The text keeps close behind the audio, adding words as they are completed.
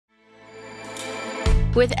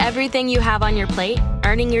With everything you have on your plate,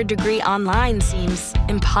 earning your degree online seems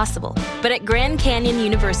impossible. But at Grand Canyon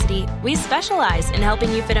University, we specialize in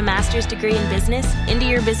helping you fit a master's degree in business into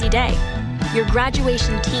your busy day. Your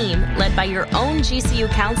graduation team, led by your own GCU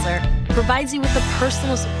counselor, provides you with the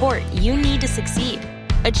personal support you need to succeed.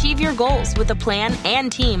 Achieve your goals with a plan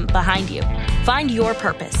and team behind you. Find your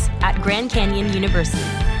purpose at Grand Canyon University.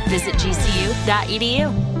 Visit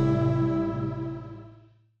gcu.edu.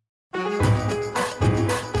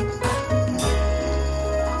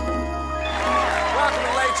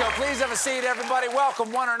 Please have a seat, everybody.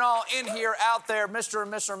 Welcome, one and all, in here, out there, Mr.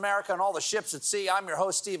 and Mrs. America, and all the ships at sea. I'm your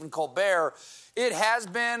host, Stephen Colbert. It has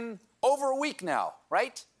been over a week now,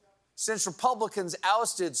 right? Since Republicans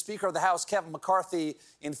ousted Speaker of the House Kevin McCarthy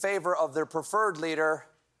in favor of their preferred leader,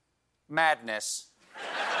 madness.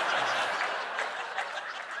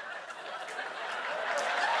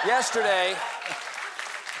 Yesterday,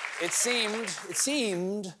 it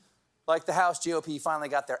seemed like the House GOP finally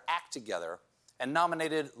got their act together and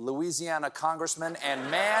nominated Louisiana Congressman and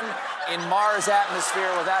man in Mars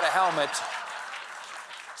atmosphere without a helmet,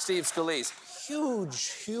 Steve Scalise.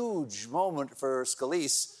 Huge moment for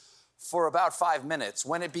Scalise for about 5 minutes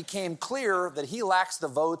when it became clear that he lacks the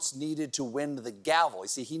votes needed to win the gavel. You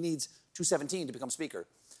see, he needs 217 to become Speaker.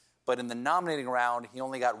 But in the nominating round, he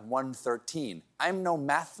only got 113. I'm no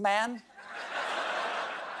math man.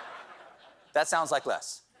 That sounds like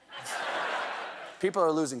less. People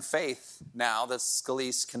are losing faith now that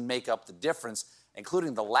Scalise can make up the difference,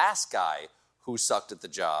 including the last guy who sucked at the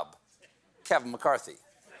job, Kevin McCarthy.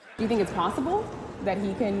 Do you think it's possible that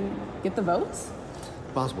he can get the votes?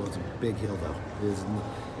 Possible. It's a big hill, though.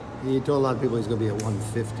 He told a lot of people he's going to be at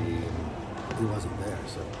 150, and he wasn't there,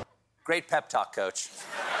 so. Great pep talk, Coach.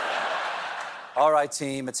 All right,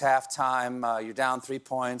 team, it's halftime. You're down 3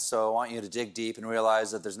 points, so I want you to dig deep and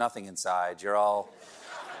realize that there's nothing inside. You're all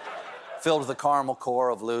filled with the caramel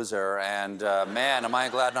core of loser, and man, am I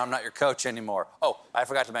glad I'm not your coach anymore. Oh, I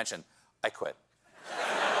forgot to mention, I quit.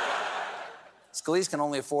 Scalise can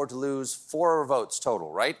only afford to lose 4 votes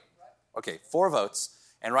total, right? Okay, 4 votes,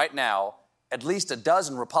 and right now, at least a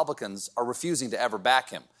dozen Republicans are refusing to ever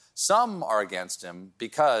back him. Some are against him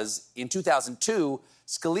because in 2002,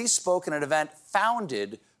 Scalise spoke at an event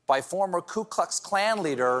founded by former Ku Klux Klan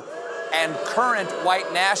leader and current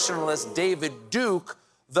white nationalist David Duke,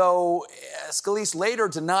 though Scalise later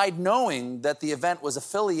denied knowing that the event was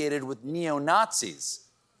affiliated with neo-Nazis.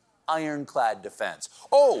 Ironclad defense.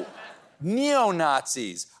 Oh,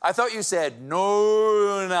 neo-Nazis. I thought you said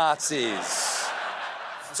no Nazis.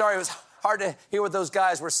 I'm sorry, it was hard to hear what those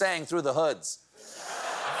guys were saying through the hoods.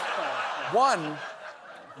 One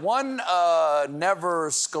never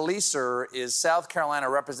Scaliser is South Carolina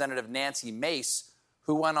Representative Nancy Mace,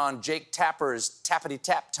 who went on Jake Tapper's Tappity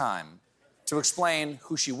Tap Time to explain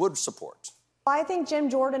who she would support. I think Jim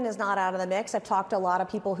Jordan is not out of the mix. I've talked to a lot of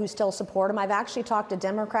people who still support him. I've actually talked to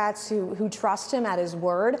Democrats who trust him at his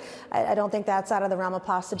word. I don't think that's out of the realm of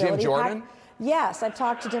possibility. Jim Jordan? Yes, I've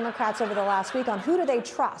talked to Democrats over the last week on who do they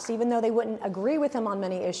trust, even though they wouldn't agree with him on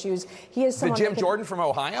many issues. He is someone. The Jim Jordan from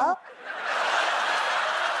Ohio? Oh.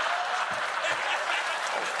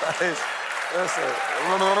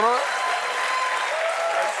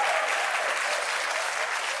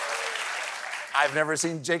 I've never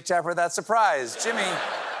seen Jake Tapper that surprised. Jimmy,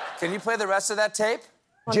 can you play the rest of that tape?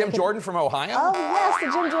 Jim Jordan from Ohio? Oh, yes, the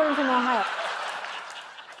Jim Jordan from Ohio.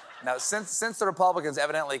 Now, since the Republicans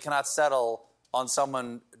evidently cannot settle on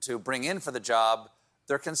someone to bring in for the job,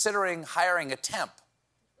 they're considering hiring a temp.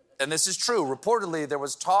 And this is true. Reportedly, there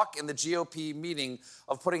was talk in the GOP meeting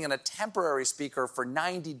of putting in a temporary speaker for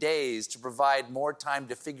 90 days to provide more time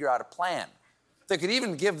to figure out a plan. They could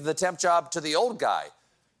even give the temp job to the old guy.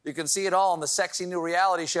 You can see it all on the sexy new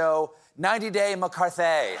reality show, 90 Day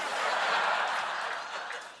McCarthy.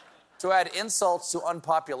 To add insults to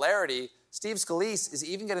unpopularity, Steve Scalise is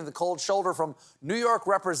even getting the cold shoulder from New York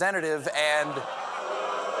Representative and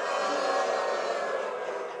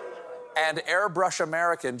airbrush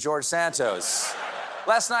American George Santos.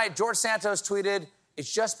 Last night, George Santos tweeted, "It's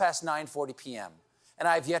just past 9:40 p.m., and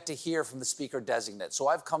I've yet to hear from the speaker-designate, so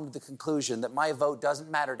I've come to the conclusion that my vote doesn't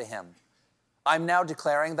matter to him. I'm now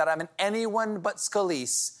declaring that I'm an anyone but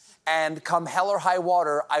Scalise, and come hell or high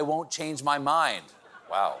water, I won't change my mind."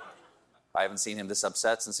 Wow. I haven't seen him this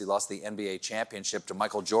upset since he lost the NBA championship to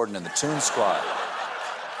Michael Jordan and the Toon Squad.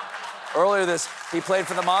 Earlier he played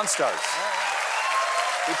for the Monstars.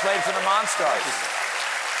 He played for the Monstars.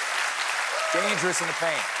 Dangerous in the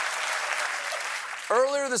paint.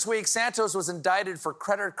 Earlier this week, Santos was indicted for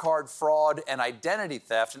credit card fraud and identity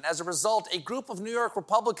theft, and as a result, a group of New York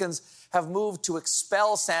Republicans have moved to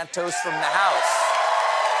expel Santos from the House.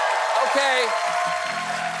 Okay,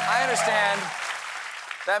 I understand.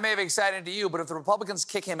 That may be exciting to you, but if the Republicans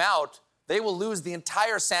kick him out, they will lose the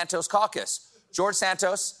entire Santos caucus. George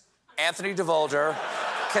Santos, Anthony DeVolder,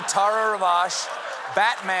 Katara Ravache,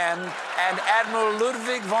 Batman, and Admiral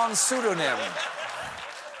Ludwig von Pseudonym.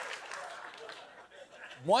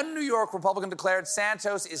 One New York Republican declared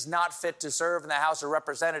Santos is not fit to serve in the House of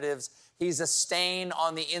Representatives. He's a stain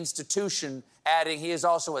on the institution, adding he is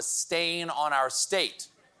also a stain on our state.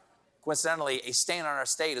 Coincidentally, a stain on our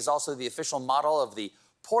state is also the official model of the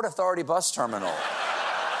Port Authority bus terminal.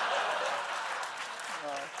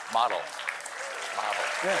 Model.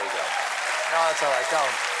 There you go. No, that's all right.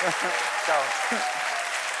 Don't.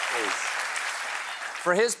 Please.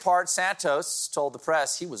 For his part, Santos told the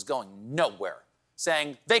press he was going nowhere,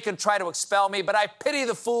 saying, they can try to expel me, but I pity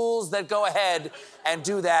the fools that go ahead and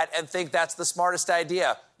do that and think that's the smartest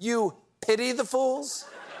idea. You pity the fools?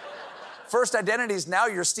 First identities, now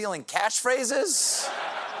you're stealing catchphrases?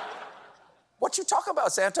 What you talk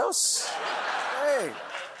about, Santos? Hey.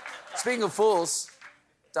 Speaking of fools,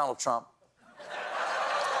 Donald Trump.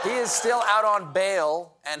 He is still out on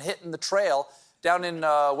bail and hitting the trail down in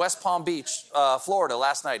West Palm Beach, Florida,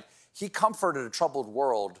 last night. He comforted a troubled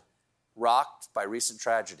world rocked by recent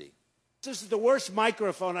tragedy. This is the worst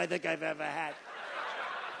microphone I think I've ever had.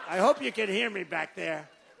 I hope you can hear me back there.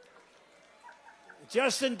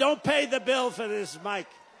 Justin, don't pay the bill for this mic.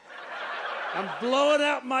 I'm blowing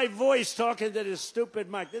out my voice talking to this stupid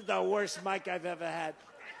mic. This is the worst mic I've ever had.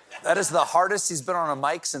 That is the hardest he's been on a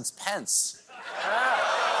mic since Pence.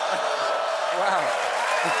 Wow.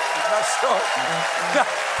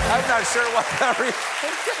 I'm not sure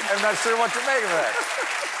what to make of that.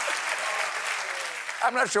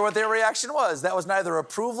 I'm not sure what their reaction was. That was neither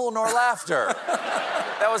approval nor laughter.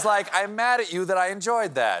 That was like, I'm mad at you that I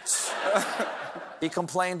enjoyed that. He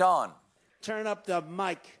complained on. Turn up the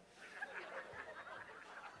mic.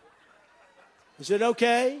 Is it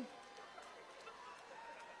okay?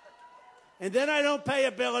 And then I don't pay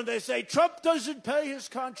a bill and they say, Trump doesn't pay his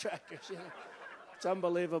contractors. You know, it's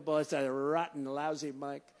unbelievable. It's a rotten, lousy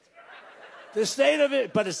mic. The state of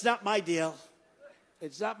it, but it's not my deal.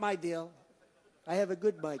 It's not my deal. I have a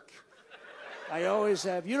good mic. I always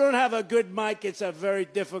have. You don't have a good mic, it's a very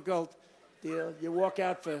difficult deal. You walk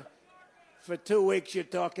out for 2 weeks, you're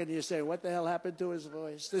talking, you say, what the hell happened to his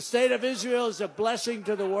voice? The state of Israel is a blessing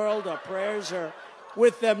to the world. Our prayers are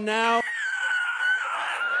with them now.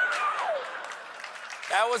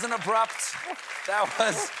 That was an abrupt. That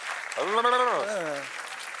was.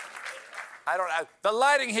 The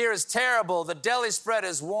lighting here is terrible. The deli spread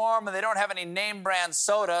is warm, and they don't have any name brand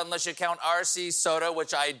soda unless you count RC soda,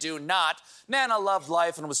 which I do not. Nana loved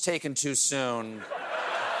life and was taken too soon.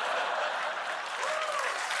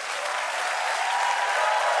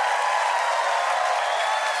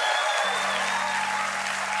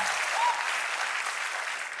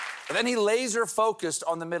 But then he laser focused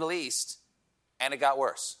on the Middle East. And it got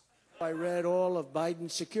worse. I read all of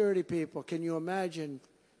Biden's security people. Can you imagine?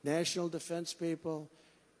 National defense people.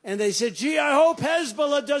 And they said, gee, I hope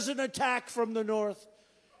Hezbollah doesn't attack from the north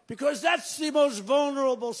because that's the most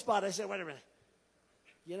vulnerable spot. I said, wait a minute.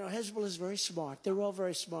 You know, Hezbollah is very smart. They're all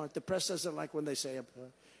very smart. The press doesn't like when they say it.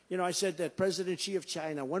 You know, I said that President Xi of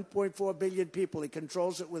China, 1.4 billion people, he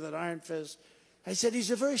controls it with an iron fist. I said, he's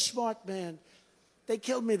a very smart man. They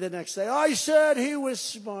killed me the next day. I said he was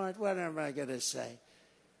smart. What am I going to say?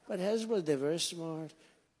 But Hezbollah, they're very smart.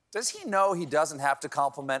 Does he know he doesn't have to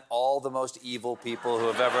compliment all the most evil people who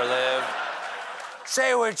have ever lived?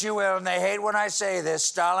 Say what you will, and they hate when I say this.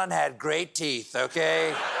 Stalin had great teeth,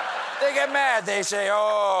 okay? They get mad. They say,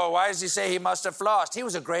 oh, why does he say he must have flossed? He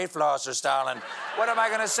was a great flosser, Stalin. What am I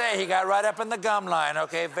going to say? He got right up in the gum line,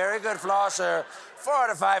 okay? Very good flosser. 4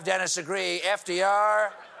 out of 5 dentists agree.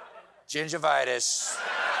 FDR... gingivitis.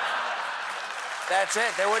 That's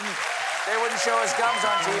it. They wouldn't show his gums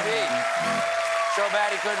on TV. So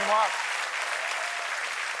bad he couldn't walk.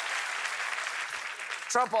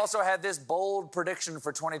 Trump also had this bold prediction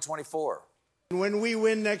for 2024. When we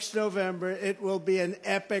win next November, it will be an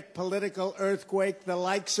epic political earthquake, the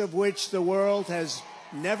likes of which the world has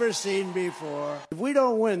never seen before. If we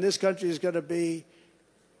don't win, this country is going to be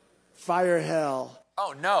fire hell.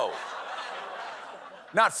 Oh, no.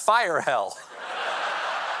 Not fire hell.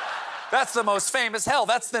 That's the most famous hell.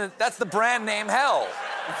 That's the brand name hell.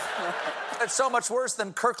 It's so much worse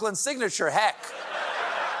than Kirkland's signature, heck.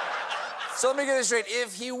 So let me get this straight.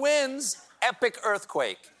 If he wins, epic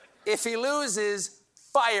earthquake. If he loses,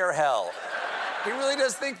 fire hell. He really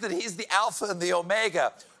does think that he's the alpha and the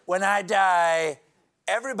omega. When I die,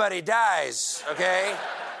 everybody dies, okay?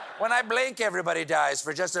 When I blink, everybody dies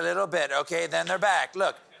for just a little bit, okay? Then they're back.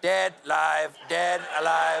 Look, dead, live, dead,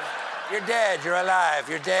 alive. You're dead, you're alive,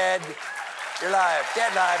 you're dead, you're alive,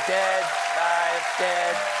 dead, live, dead,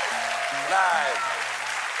 live.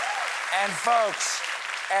 And folks,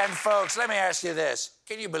 let me ask you this.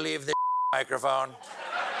 Can you believe this microphone?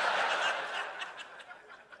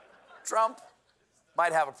 Trump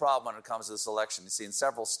might have a problem when it comes to this election. You see, in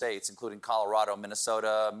several states, including Colorado,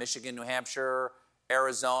 Minnesota, Michigan, New Hampshire,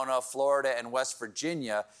 Arizona, Florida, and West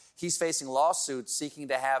Virginia, he's facing lawsuits seeking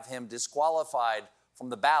to have him disqualified from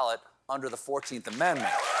the ballot under the 14th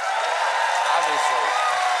Amendment.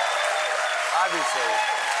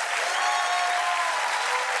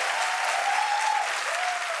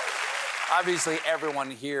 Obviously, everyone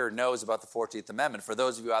here knows about the 14th Amendment. For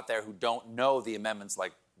those of you out there who don't know the amendments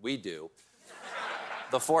like we do,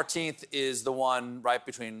 the 14th is the one right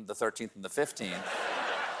between the 13th and the 15th.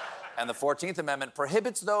 And the 14th Amendment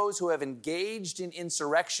prohibits those who have engaged in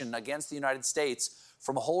insurrection against the United States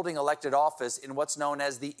from holding elected office in what's known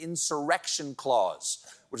as the Insurrection Clause,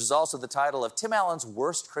 which is also the title of Tim Allen's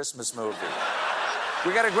worst Christmas movie.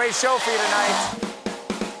 We got a great show for you tonight.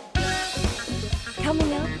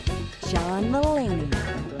 Coming up, John Mulaney.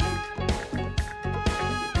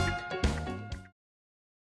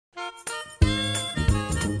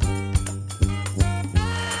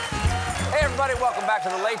 Welcome back to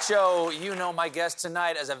The Late Show. You know my guest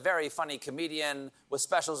tonight as a very funny comedian with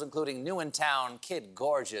specials including New in Town, Kid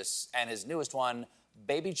Gorgeous, and his newest one,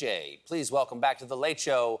 Baby J. Please welcome back to The Late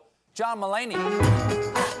Show, John Mulaney. I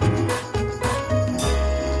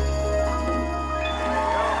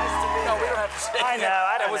know,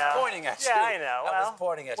 I don't know. I was pointing at you. Yeah, I know. I was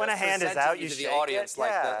pointing at you. When a hand is out, you to shake the audience it.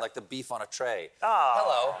 Yeah. like the beef on a tray. Oh.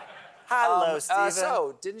 Hello. Hello, Stephen.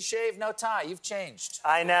 So, didn't shave, no tie. You've changed.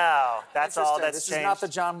 I know. That's all that's this changed. This is not the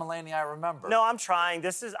John Mulaney I remember. No, I'm trying.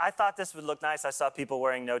 I thought this would look nice. I saw people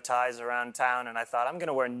wearing no ties around town, and I thought, I'm going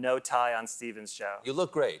to wear no tie on Stephen's show. You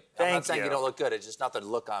look great. Thank I'm not saying you. you don't look good. It's just not the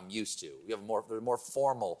look I'm used to. You have a more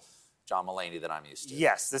formal John Mulaney than I'm used to.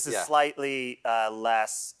 Yes, this is slightly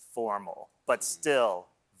less formal, but still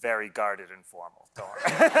very guarded and formal. Don't worry.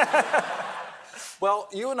 Well,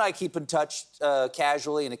 you and I keep in touch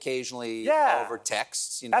casually and occasionally over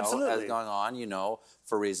texts, Absolutely. as going on,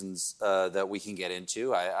 for reasons that we can get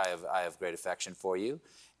into. I have great affection for you.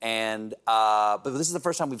 And but this is the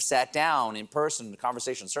first time we've sat down in person,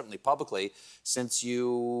 conversation, certainly publicly, since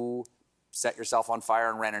you set yourself on fire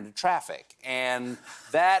and ran into traffic. And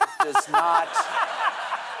that does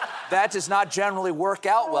not generally work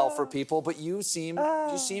out well for people, but you seem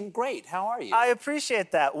great. How are you? I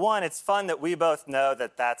appreciate that. One, it's fun that we both know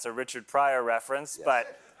that that's a Richard Pryor reference,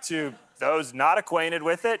 but to those not acquainted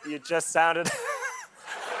with it, you just sounded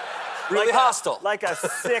really hostile, like a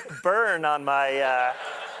sick burn on my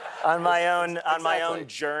own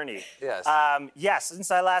journey. Yes. Yes.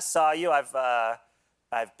 Since I last saw you, I've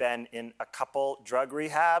been in a couple drug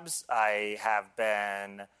rehabs. I have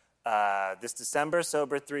been. This December,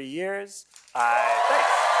 sober 3 years. Thanks.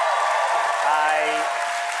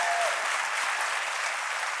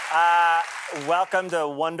 I welcomed a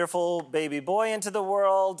wonderful baby boy into the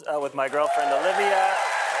world with my girlfriend Olivia,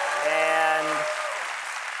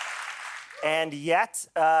 and yet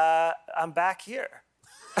I'm back here.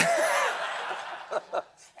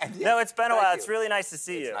 No, it's been a while. It's really nice to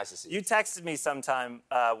see you. It's nice to see you. You texted me sometime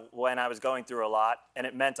when I was going through a lot, and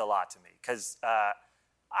it meant a lot to me because.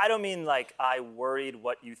 I don't mean like I worried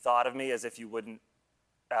what you thought of me as if you wouldn't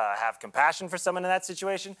have compassion for someone in that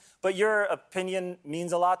situation, but your opinion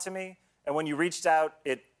means a lot to me. And when you reached out,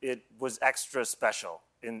 it was extra special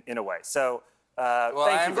in a way. So thank you.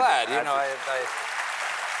 I'm glad. I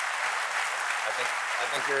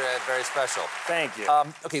think you're very special. Thank you.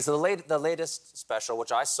 Okay, so the latest special,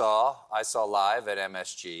 which I saw live at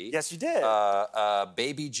MSG. Yes, you did.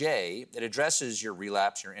 Baby J. It addresses your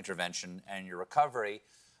relapse, your intervention, and your recovery.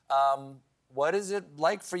 What is it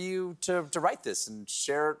like for you to write this and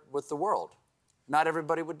share it with the world? Not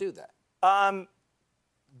everybody would do that.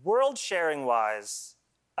 World sharing wise,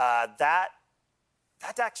 that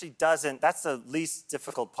actually doesn't. That's the least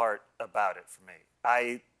difficult part about it for me.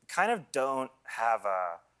 I kind of don't have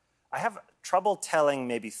I have trouble telling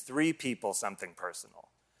maybe 3 people something personal,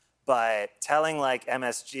 but telling like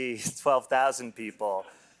MSG 12,000 people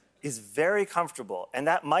is very comfortable, and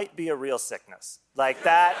that might be a real sickness. Like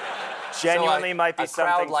that genuinely might be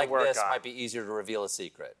something to work on. A crowd like this might be easier to reveal a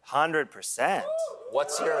secret. 100%.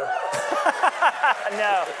 What's your...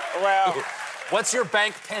 No, well... What's your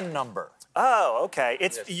bank PIN number? Oh, okay.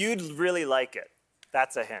 You'd really like it.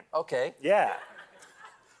 That's a hint. Okay. Yeah.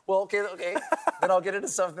 Well, okay. Then I'll get into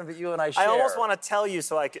something that you and I share. I almost want to tell you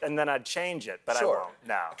and then I'd change it, but Sure. I won't.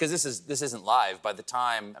 No. Because this isn't live. By the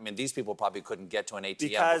time, these people probably couldn't get to an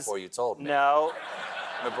ATM before you told me. No.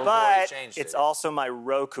 Before But you changed it's it. also my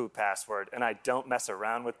Roku password, and I don't mess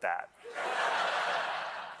around with that.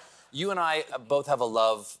 You and I both have a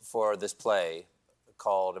love for this play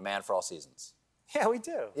called A Man for All Seasons. Yeah, we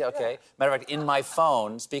do. Yeah, okay. Matter of fact, in my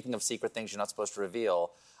phone, speaking of secret things you're not supposed to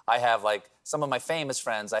reveal, I have, some of my famous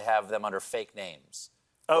friends, I have them under fake names.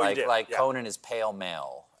 Oh, you do? Like Conan is Pale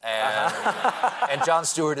Male, and Jon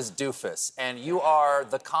Stewart is Doofus. And you are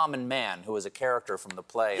the common man who is a character from the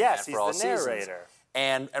play. Yes, Man for All he's the narrator.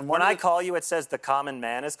 Seasons. And when I call you, it says the common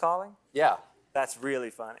man is calling? Yeah. That's really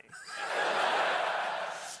funny.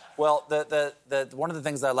 Well, one of the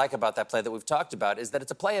things that I like about that play that we've talked about is that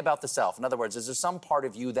it's a play about the self. In other words, is there some part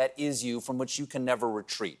of you that is you from which you can never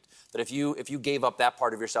retreat? That if you gave up that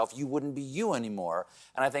part of yourself, you wouldn't be you anymore.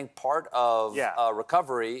 And I think part of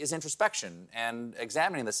recovery is introspection and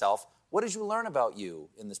examining the self. What did you learn about you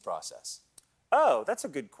in this process? Oh, that's a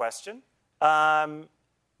good question.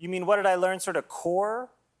 You mean what did I learn sort of core?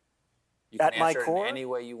 You can at my answer core? it in any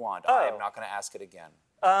way you want. Oh. I am not going to ask it again.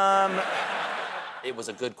 It was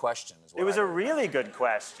a good question. It was a really good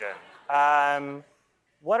question.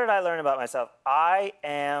 What did I learn about myself? I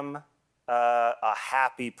am a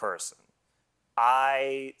happy person.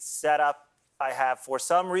 I have, for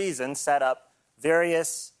some reason, set up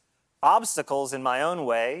various obstacles in my own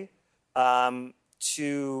way that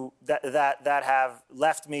have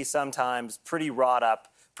left me sometimes pretty wrought up,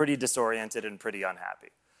 pretty disoriented, and pretty unhappy.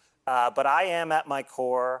 But I am, at my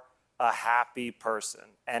core, a happy person.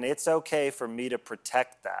 And it's okay for me to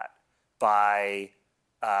protect that by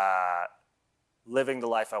living the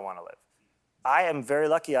life I want to live. I am very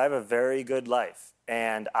lucky. I have a very good life.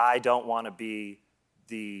 And I don't want to be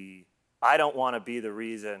the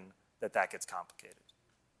reason that gets complicated.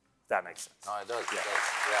 If that makes sense. No, it does. Yeah. It does.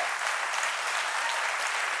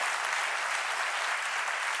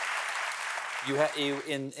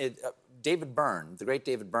 Yeah. David Byrne, the great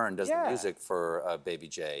David Byrne, does the music for Baby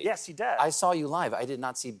J. Yes, he does. I saw you live. I did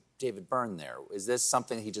not see David Byrne there. Is this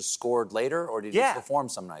something he just scored later, or did he just perform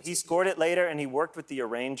some nights? He scored it later, and he worked with the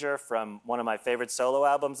arranger from one of my favorite solo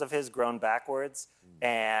albums of his, Grown Backwards.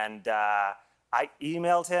 And I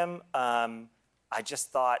emailed him. I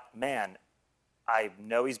just thought, man, I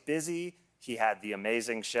know he's busy. He had the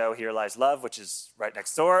amazing show Here Lies Love, which is right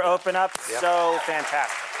next door, open up. Yep. So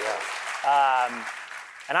fantastic. Yeah.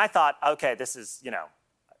 And I thought, okay, this is,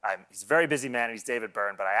 he's a very busy man, and he's David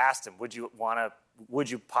Byrne, but I asked him, would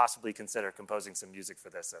you possibly consider composing some music for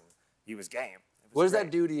this? And he was game. What does that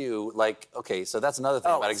do to you? Okay, so that's another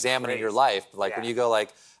thing about examining your life. When you go I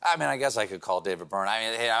guess I could call David Byrne.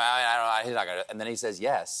 He's not gonna. And then he says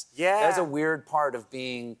yes. Yeah. That's a weird part of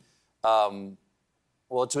being,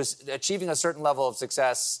 achieving a certain level of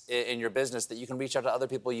success in your business, that you can reach out to other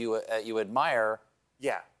people you admire.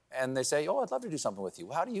 Yeah. And they say, I'd love to do something with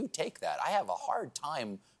you. How do you take that? I have a hard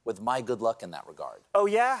time with my good luck in that regard. Oh,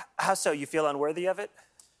 yeah? How so? You feel unworthy of it?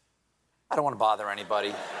 I don't want to bother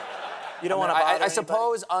anybody. You don't want to bother anybody? I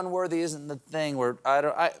suppose unworthy isn't the thing where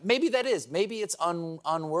maybe that is. Maybe it's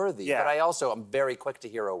unworthy. Yeah. But I'm very quick to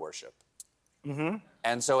hero worship. Mm-hmm.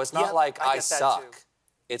 And so it's not like I suck. Too.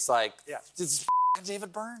 It's like, it's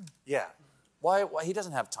David Byrne. Yeah. Why? He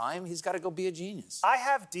doesn't have time. He's got to go be a genius. I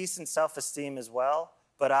have decent self-esteem as well.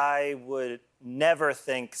 But I would never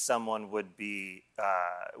think someone would be,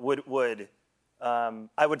 I would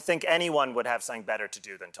think anyone would have something better to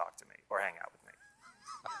do than talk to me or hang out with me.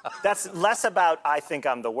 That's less about I think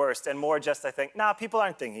I'm the worst and more just I think, people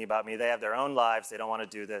aren't thinking about me. They have their own lives. They don't want to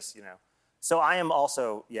do this, So I am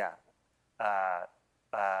also,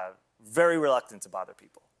 very reluctant to bother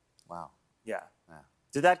people. Wow. Yeah.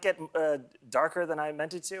 Did that get darker than I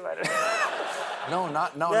meant it to? I don't know. No,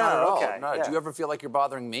 not at all. Okay, No. yeah. Do you ever feel like you're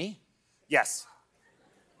bothering me? Yes.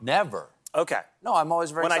 Never. Okay. No, I'm always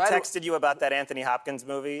very excited. When I texted you about that Anthony Hopkins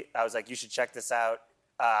movie, I was like, you should check this out.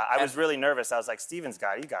 I was really nervous. I was like, Steven's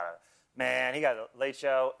got a late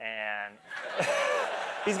show, and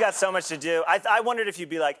he's got so much to do. I wondered if you'd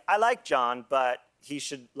be like, I like John, but he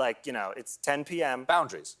should, it's 10 p.m.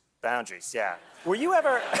 Boundaries, yeah. Were you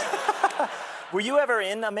ever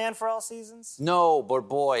in A Man for All Seasons? No, but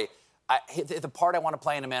boy, the part I want to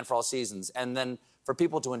play in A Man for All Seasons, and then for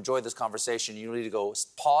people to enjoy this conversation, you need to go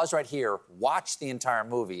pause right here, watch the entire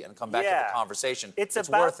movie, and come back to the conversation. It's worth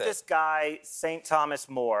about it. this guy, St. Thomas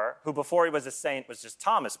More, who before he was a saint was just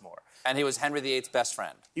Thomas More. And he was Henry VIII's best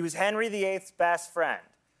friend. He was Henry VIII's best friend.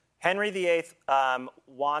 Henry VIII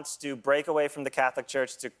wants to break away from the Catholic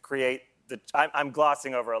Church to create I'm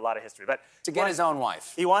glossing over a lot of history, but To get his own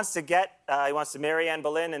wife. He wants to marry Anne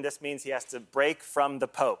Boleyn, and this means he has to break from the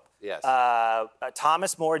Pope. Yes.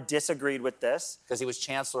 Thomas More disagreed with this. Because he was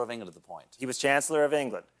Chancellor of England at the point. He was Chancellor of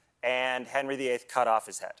England, and Henry VIII cut off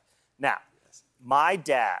his head. Now, my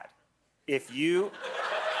dad,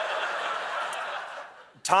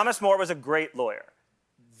 Thomas More was a great lawyer.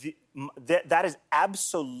 That is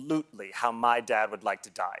absolutely how my dad would like to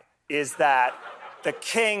die, is that the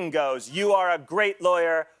king goes, you are a great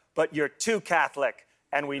lawyer, but you're too Catholic,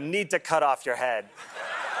 and we need to cut off your head.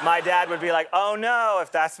 My dad would be like, oh no,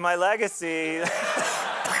 if that's my legacy.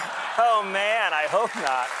 Oh man, I hope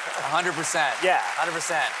not. 100%. Yeah.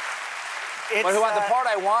 100%. It's, But the part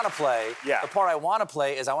I want to play, yeah. the part I want to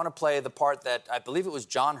play is I want to play the part that I believe it was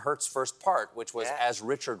John Hurt's first part, which was as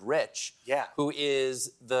Richard Rich, Yeah. who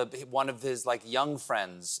is one of his like young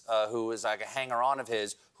friends, who is like a hanger-on of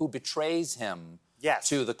his, who betrays him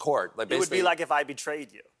to the court. Like, it would be like if I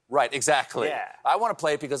betrayed you. Right, exactly. Yeah. I want to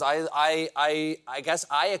play it because I guess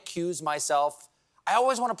I accuse myself. I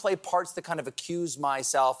always want to play parts that kind of accuse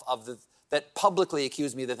myself of that publicly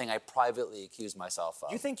accuse me of the thing I privately accuse myself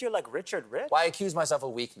of. You think you're like Richard Rich? Well, I accuse myself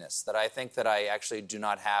of weakness, that I think that I actually do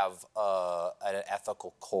not have an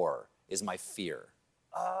ethical core, is my fear.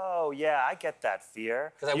 Oh, yeah, I get that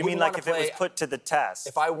fear. I You mean like if it was put to the test?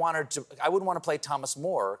 If I wanted to, I wouldn't want to play Thomas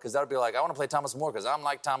More, because that would be like, I want to play Thomas More because I'm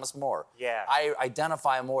like Thomas More. Yeah. I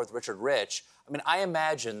identify more with Richard Rich. I mean, I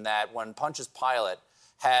imagine that when Pontius Pilate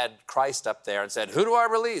had Christ up there and said, who do I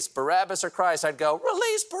release, Barabbas or Christ? I'd go,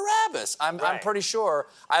 release Barabbas. I'm pretty sure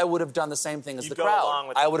I would have done the same thing as the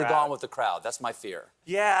crowd. I would have gone with the crowd. That's my fear.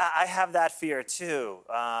 Yeah, I have that fear too.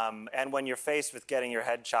 And when you're faced with getting your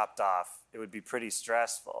head chopped off, it would be pretty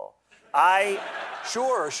stressful.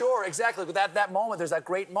 Sure, exactly. But at that moment, there's that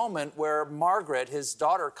great moment where Margaret, his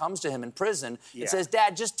daughter, comes to him in prison and says,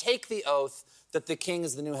 Dad, just take the oath that the king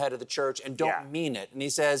is the new head of the church and don't mean it. And he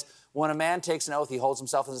says, when a man takes an oath, he holds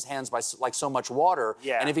himself in his hands by like so much water.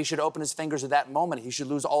 Yeah. And if he should open his fingers at that moment, he should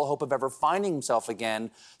lose all hope of ever finding himself again.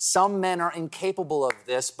 Some men are incapable of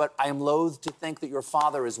this, but I am loath to think that your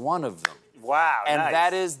father is one of them. Wow, and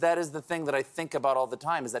nice. that is the thing that I think about all the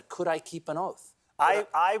time, is that could I keep an oath?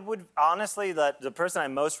 I would, honestly, the person I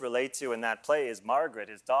most relate to in that play is Margaret,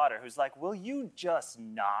 his daughter, who's like, will you just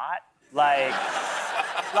not? Like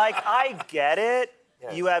I get it.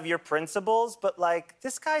 Yes. You have your principles, but like,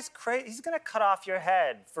 this guy's crazy. He's gonna cut off your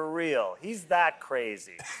head for real. He's that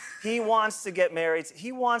crazy. He wants to get married.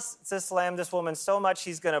 He wants to slam this woman so much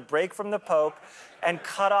he's gonna break from the Pope and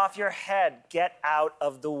cut off your head. Get out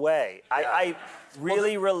of the way. Yeah. I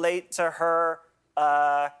really relate to her,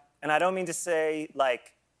 and I don't mean to say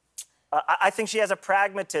like, I think she has a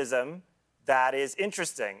pragmatism that is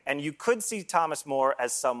interesting. And you could see Thomas More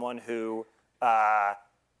as someone who,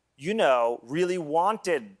 really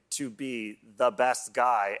wanted to be the best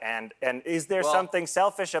guy. And is there something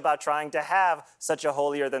selfish about trying to have such a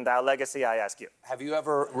holier-than-thou legacy, I ask you? Have you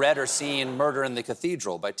ever read or seen Murder in the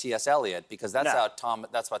Cathedral by T.S. Eliot? Because that's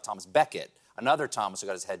that's about Thomas Becket, another Thomas who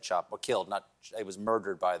got his head chopped, or killed. He was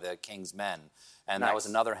murdered by the king's men. And that was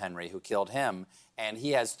another Henry who killed him. And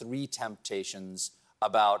he has 3 temptations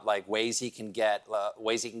about like ways he can get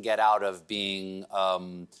out of being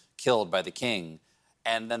killed by the king.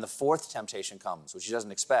 And then the 4th temptation comes, which he doesn't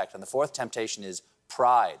expect. And the 4th temptation is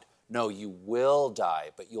pride. No, you will die,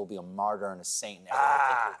 but you'll be a martyr and a saint. And everyone will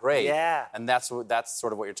think you're great. Yeah. And that's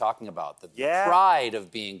sort of what you're talking about. The pride of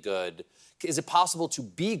being good. Is it possible to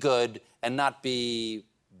be good and not be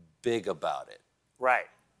big about it? Right.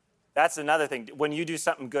 That's another thing. When you do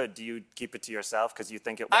something good, do you keep it to yourself because you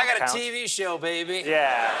think it won't count? I got a TV show, baby.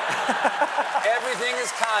 Yeah. Everything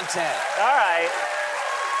is content. All right.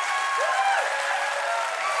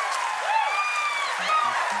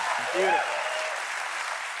 Beautiful.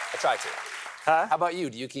 I try to. Huh? How about you?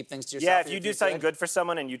 Do you keep things to yourself? Yeah, if you do something good for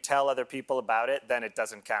someone and you tell other people about it, then it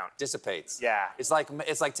doesn't count. Dissipates. Yeah. It's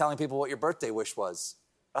like telling people what your birthday wish was.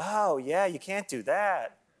 Oh, yeah, you can't do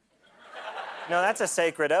that. No, that's a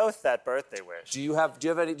sacred oath, that birthday wish. Do you have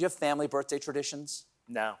family birthday traditions?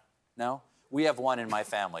 No. No? We have one in my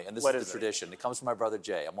family, and this is the tradition. It It comes from my brother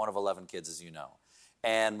Jay. I'm one of 11 kids, as you know.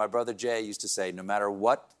 And my brother Jay used to say, no matter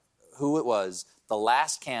who it was, the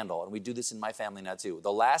last candle, and we do this in my family now too,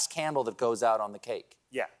 the last candle that goes out on the cake.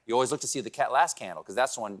 Yeah. You always look to see the last candle, because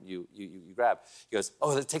that's the one you grab. He goes,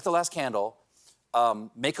 take the last candle,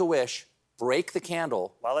 make a wish, break the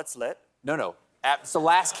candle. While it's lit? No. It's the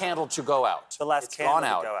last candle to go out. The last candle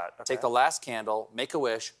to go out. Okay. Take the last candle, make a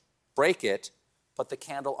wish, break it, put the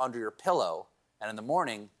candle under your pillow, and in the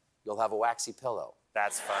morning, you'll have a waxy pillow.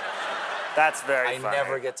 That's funny. That's very I funny.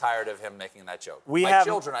 never get tired of him making that joke. We My have-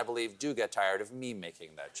 children, I believe, do get tired of me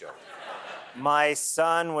making that joke. My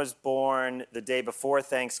son was born the day before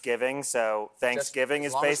Thanksgiving, so Thanksgiving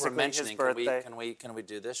is basically his birthday. Can we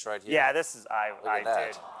do this right here? Yeah, this is Look I at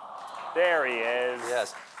that. did. There he is.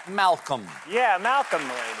 Yes. Malcolm. Yeah, Malcolm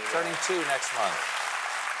Mulaney. Turning 2 next month.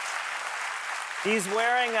 He's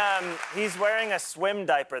wearing a swim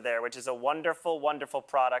diaper there, which is a wonderful, wonderful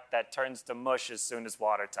product that turns to mush as soon as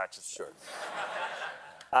water touches it. Sure.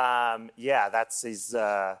 Yeah,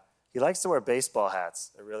 he likes to wear baseball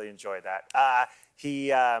hats. I really enjoy that.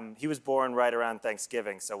 He was born right around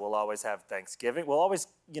Thanksgiving, so we'll always have Thanksgiving. We'll always,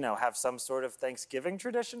 have some sort of Thanksgiving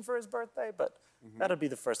tradition for his birthday, but that'll be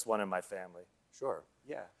the first one in my family. Sure.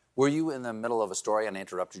 Yeah. Were you in the middle of a story and I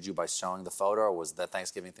interrupted you by showing the photo, or was that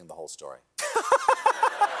Thanksgiving thing the whole story?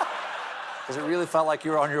 Because it really felt like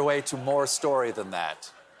you were on your way to more story than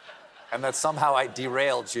that. And that somehow I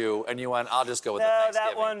derailed you, and you went, I'll just go with the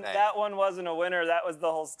Thanksgiving thing. That one wasn't a winner. That was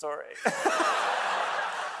the whole story.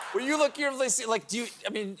 Well, you look, you're like,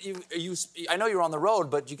 I know you're on the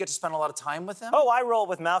road, but do you get to spend a lot of time with him? Oh, I roll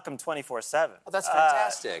with Malcolm 24/7. Oh, that's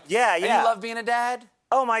fantastic. Yeah. And you love being a dad?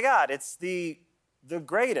 Oh my God, it's the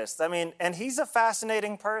greatest. And he's a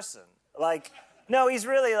fascinating person. No, he's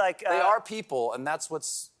really they are people, and that's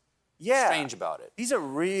what's strange about it. He's a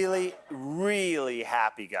really, really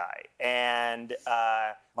happy guy, and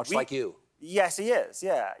much like you. Yes, he is.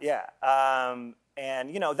 Yeah.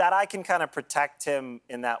 And that I can kind of protect him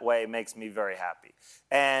in that way makes me very happy.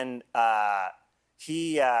 And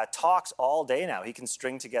he talks all day now. He can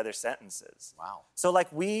string together sentences. Wow. So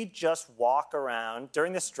we just walk around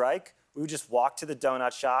during the strike. We would just walk to the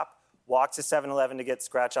donut shop, walk to 7-Eleven to get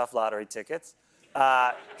scratch-off lottery tickets.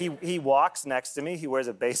 He walks next to me. He wears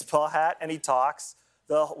a baseball hat, and he talks.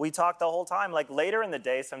 We talk the whole time. Later in the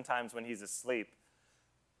day, sometimes when he's asleep,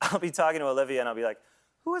 I'll be talking to Olivia, and I'll be like,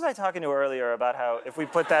 who was I talking to earlier about how if we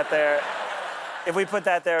put that there,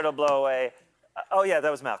 it'll blow away? Oh, yeah,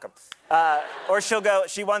 that was Malcolm. Or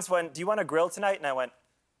she once went, do you want a grill tonight? And I went,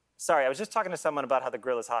 sorry, I was just talking to someone about how the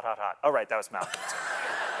grill is hot, hot, hot. Oh, right, that was Malcolm.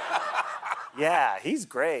 Yeah, he's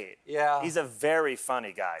great. Yeah. He's a very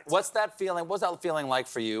funny guy. What's that feeling like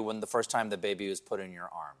for you when the first time the baby was put in your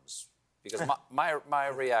arms? Because my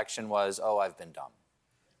reaction was, oh, I've been dumb.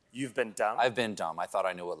 You've been dumb? I've been dumb. I thought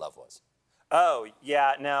I knew what love was. Oh,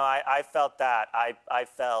 yeah, no, I felt that. I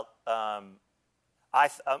felt,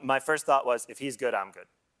 my first thought was, if he's good, I'm good.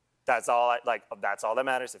 That's all that's all that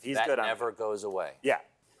matters. If he's good, I'm good. That never goes away. Yeah.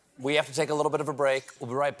 We have to take a little bit of a break. We'll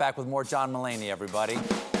be right back with more John Mulaney, everybody.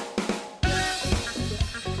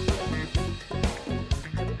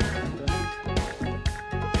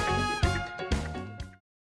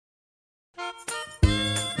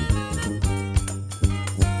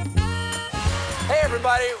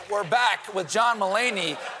 Everybody, we're back with John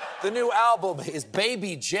Mulaney. The new album is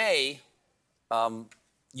Baby J.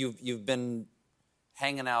 You've been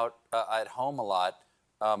hanging out at home a lot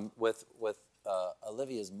with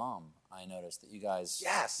Olivia's mom. I noticed that you guys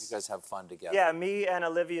have fun together. Yeah, me and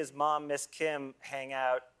Olivia's mom, Miss Kim, hang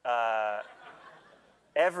out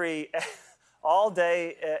all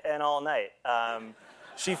day and all night.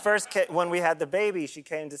 She first came, when we had the baby, she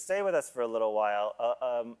came to stay with us for a little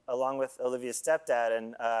while, along with Olivia's stepdad,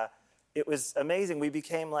 and it was amazing. We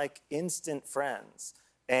became instant friends,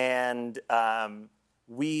 and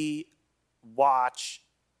we watch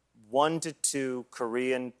 1 to 2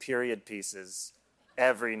 Korean period pieces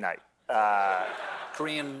every night.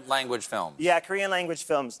 Korean language films. Yeah, Korean language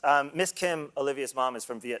films. Miss Kim, Olivia's mom, is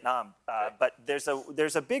from Vietnam, but there's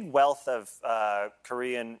a big wealth of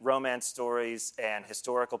Korean romance stories and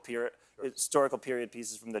historical period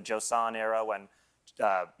pieces from the Joseon era when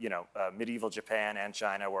medieval Japan and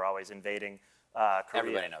China were always invading Korea.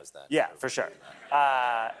 Everybody knows that. Yeah, for sure.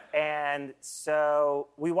 And so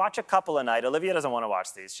we watch a couple a night. Olivia doesn't want to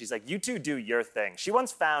watch these. She's like, you two do your thing. She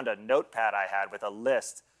once found a notepad I had with a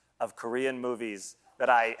list of Korean movies that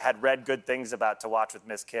I had read good things about to watch with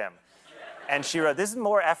Miss Kim. And she wrote, this is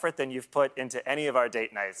more effort than you've put into any of our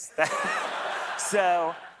date nights.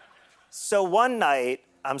 So one night,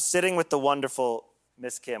 I'm sitting with the wonderful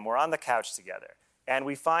Miss Kim. We're on the couch together. And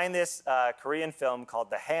we find this Korean film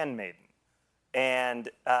called The Handmaiden. And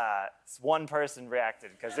one person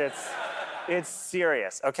reacted, because it's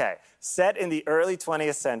serious. Okay, set in the early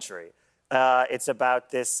 20th century. It's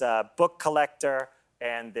about this book collector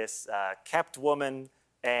and this kept woman,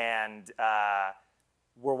 and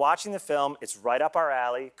we're watching the film. It's right up our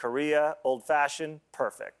alley. Korea, old-fashioned,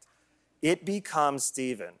 perfect. It becomes,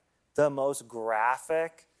 Stephen, the most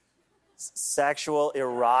graphic, sexual,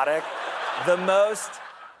 erotic, the most,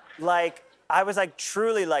 I was like,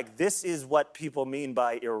 truly like, this is what people mean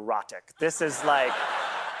by erotic. This is like,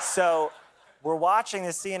 so we're watching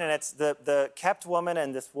this scene, and it's the kept woman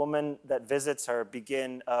and this woman that visits her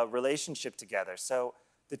begin a relationship together. So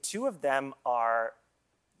the two of them are,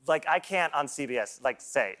 like, I can't on CBS, like,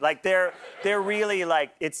 say. Like, they're really,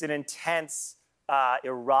 like, it's an intense,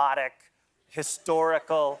 erotic,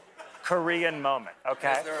 historical Korean moment,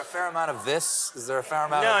 okay? Is there a fair amount of this? Is there a fair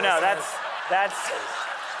amount of No, this?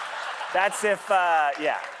 that's if,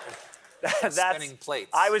 yeah. That's spinning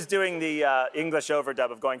plates. I was doing the English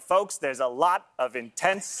overdub of going, folks, there's a lot of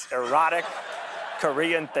intense, erotic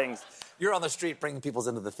Korean things. You're on the street bringing people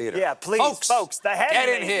into the theater. Yeah, please, folks, the handmaiden.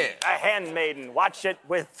 Get in here. A handmaiden. Watch it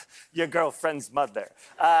with your girlfriend's mother.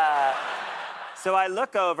 So I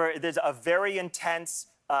look over. There's a very intense,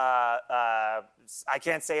 I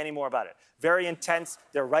can't say any more about it. Very intense.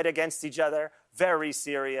 They're right against each other. Very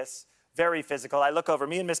serious. Very physical. I look over.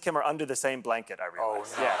 Me and Miss Kim are under the same blanket, I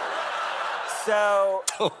realize. Oh, no. Yeah. So,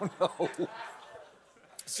 Oh, no.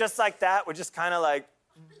 it's just like that. We're just kind of like...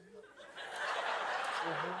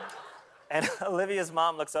 And Olivia's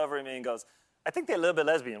mom looks over at me and goes, I think they're a little bit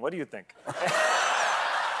lesbian. What do you think?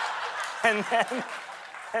 and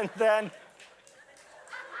then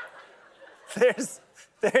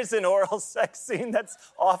there's an oral sex scene that's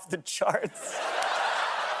off the charts.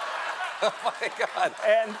 Oh, my God.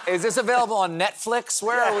 And is this available on Netflix?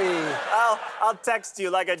 Where are we? I'll text you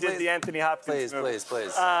like I did the Anthony Hopkins movie.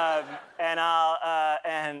 Please.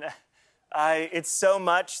 It's so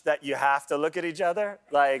much that you have to look at each other.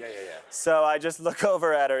 Like, So I just look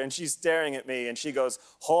over at her, and she's staring at me, and she goes,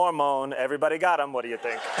 hormone, everybody got him, what do you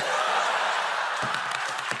think?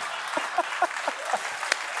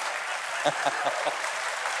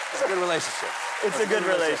 It's a good relationship. It's a good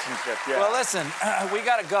relationship, yeah. Well, listen, we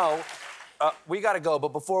got to go.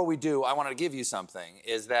 But before we do, I wanted to give you something,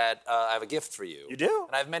 is that I have a gift for you. You do?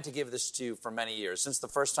 And I've meant to give this to you for many years, since the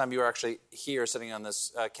first time you were actually here sitting on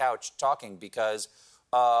this couch talking, because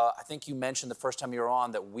I think you mentioned the first time you were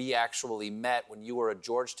on that we actually met when you were a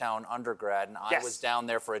Georgetown undergrad, and I was down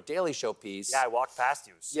there for a Daily Show piece. Yeah, I walked past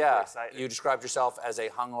you. Super excited. You described yourself as a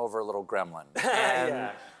hungover little gremlin.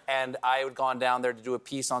 Yeah. And I had gone down there to do a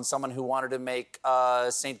piece on someone who wanted to make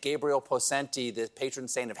St. Gabriel Possenti the patron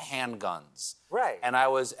saint of handguns. Right. And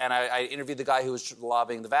I interviewed the guy who was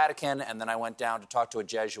lobbying the Vatican, and then I went down to talk to a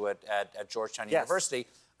Jesuit at Georgetown University.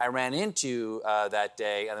 I ran into that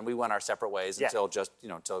day, and then we went our separate ways until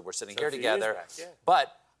we're sitting here together.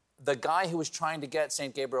 But the guy who was trying to get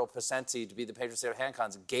St. Gabriel Possenti to be the patron saint of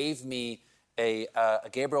handguns gave me a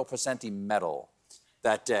Gabriel Possenti medal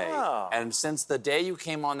that day. Oh. And since the day you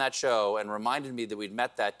came on that show and reminded me that we'd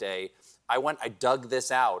met that day, I dug this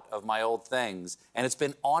out of my old things, and it's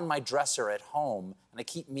been on my dresser at home, and I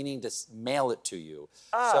keep meaning to mail it to you.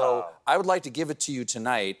 Oh. So I would like to give it to you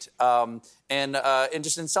tonight. And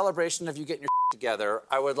just in celebration of you getting your together,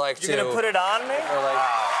 I would like You're going to put it on me?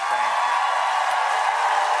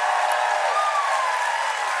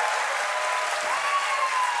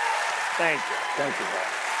 Thank you. Thank you, bro.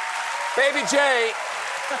 Baby J.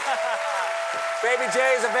 Baby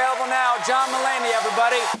J is available now. John Mulaney,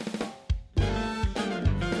 everybody.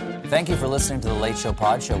 Thank you for listening to The Late Show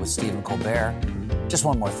Pod Show with Stephen Colbert. Just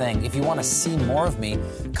one more thing. If you want to see more of me,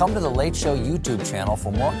 come to The Late Show YouTube channel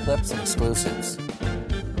for more clips and exclusives.